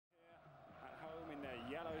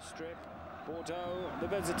this strip. Bordeaux, the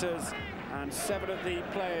visitors, and 7 of the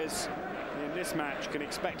players in this match can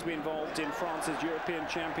expect to be involved in France's European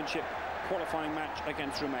Championship qualifying match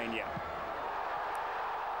against Romania.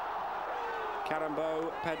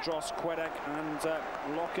 Carambeau, Pedros, Ouedec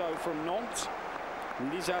and Loco from Nantes.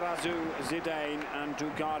 Lizarazu, Zidane and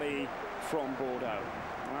Dugarry from Bordeaux.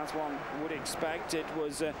 And as one would expect, it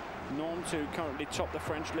was Nantes who currently top the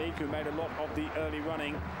French League, who made a lot of the early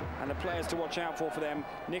running, and the players to watch out for them.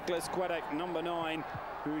 Nicolas Ouedec, number 9,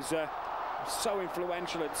 who's so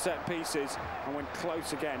influential at set pieces and went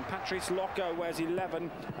close again. Patrice Loco wears 11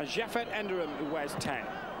 and Japhet Enderam, who wears 10.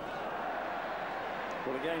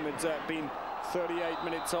 Well, the game had been 38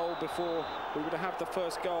 minutes old before we would have the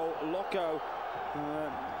first goal. Loco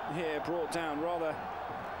here brought down rather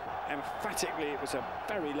emphatically. It was a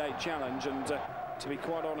very late challenge, and to be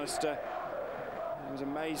quite honest, I was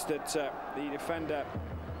amazed that the defender,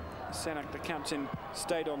 Senac, the captain,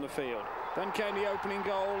 stayed on the field. Then came the opening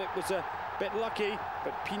goal. It was a bit lucky,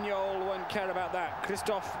 but Pignol won't care about that.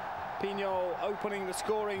 Christophe Pignol opening the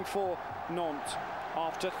scoring for Nantes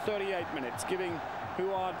after 38 minutes, giving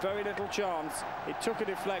Huard very little chance. It took a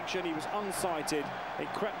deflection, he was unsighted,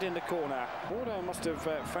 it crept in the corner. Bordeaux must have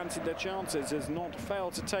fancied their chances, as Nantes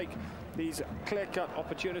failed to take these clear-cut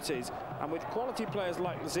opportunities. And with quality players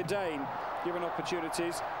like Zidane given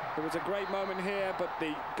opportunities, there was a great moment here, but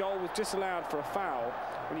the goal was disallowed for a foul.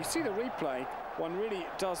 When you see the replay, one really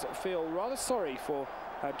does feel rather sorry for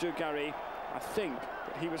Dugarry. I think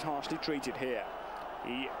that he was harshly treated here.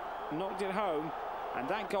 He knocked it home, and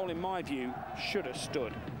that goal, in my view, should have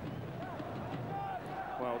stood.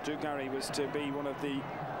 Well, Dugarry was to be one of the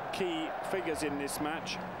key figures in this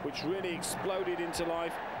match, which really exploded into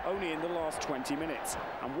life only in the last 20 minutes.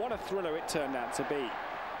 And what a thriller it turned out to be.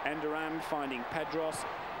 Enderam finding Pedros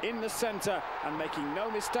in the centre, and making no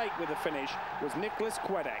mistake with the finish was Nicolas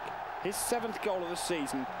Ouedec. His 7th goal of the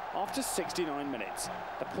season after 69 minutes.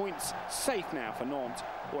 The point's safe now for Nantes,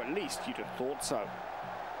 or at least you'd have thought so.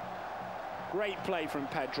 Great play from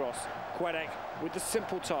Pedros. Ouedec with the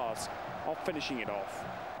simple task of finishing it off.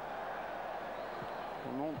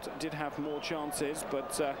 Nantes did have more chances,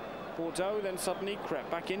 but Bordeaux then suddenly crept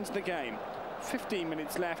back into the game. 15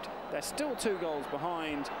 minutes left, they're still 2 goals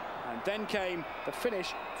behind, and then came the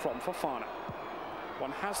finish from Fofana.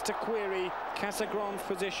 One has to query Casagrande's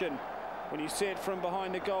position. When you see it from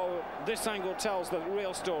behind the goal, this angle tells the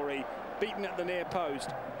real story. Beaten at the near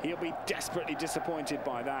post, he'll be desperately disappointed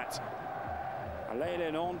by that. Allez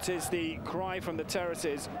les Nantes is the cry from the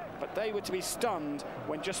terraces, but they were to be stunned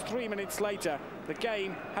when just 3 minutes later the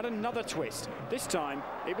game had another twist. This time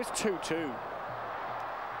it was 2-2.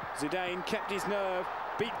 Zidane kept his nerve,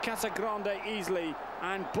 beat Casagrande easily,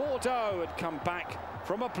 and Bordeaux had come back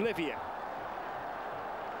from oblivion.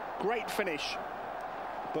 Great finish,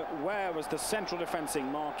 but where was the central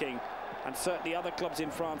defending marking? And certainly other clubs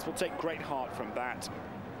in France will take great heart from that.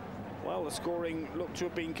 Well, the scoring looked to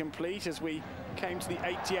have been complete as we came to the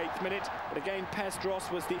 88th minute, but again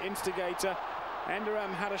Pedros was the instigator.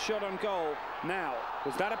 Enderam had a shot on goal. Now,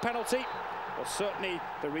 was that a penalty? Well, certainly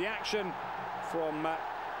the reaction from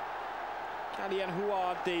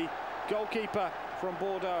Huard, the goalkeeper from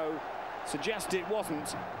Bordeaux, suggested it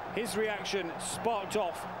wasn't. His reaction sparked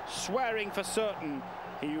off, swearing for certain.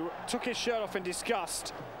 He took his shirt off in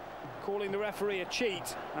disgust, calling the referee a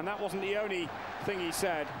cheat, and that wasn't the only thing he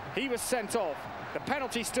said. He was sent off, the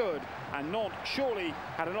penalty stood, and Nantes surely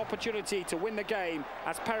had an opportunity to win the game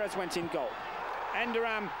as Perez went in goal.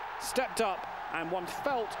 Enderam stepped up, and one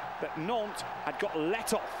felt that Nantes had got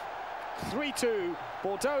let off. 3-2,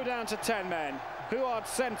 Bordeaux down to 10 men. Huard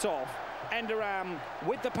sent off, Enderam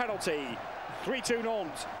with the penalty. 3-2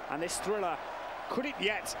 Nantes, and this thriller, could it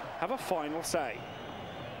yet have a final say?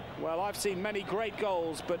 Well, I've seen many great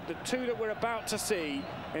goals, but the 2 that we're about to see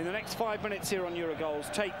in the next 5 minutes here on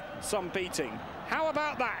Eurogoals take some beating. How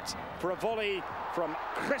about that for a volley from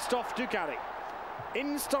Christophe Dugarry?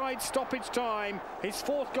 Inside stoppage time, his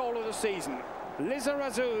 4th goal of the season.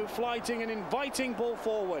 Lizarazu flighting an inviting ball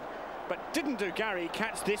forward, but didn't Dugarry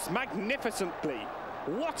catch this magnificently?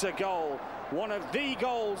 What a goal! One of the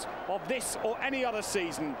goals of this or any other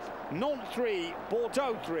season. Nantes 3,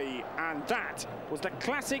 Bordeaux 3, and that was the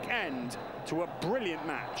classic end to a brilliant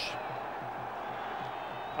match.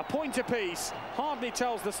 A point apiece hardly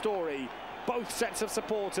tells the story. Both sets of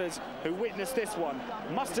supporters who witnessed this one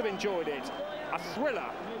must have enjoyed it. A thriller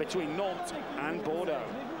between Nantes and Bordeaux.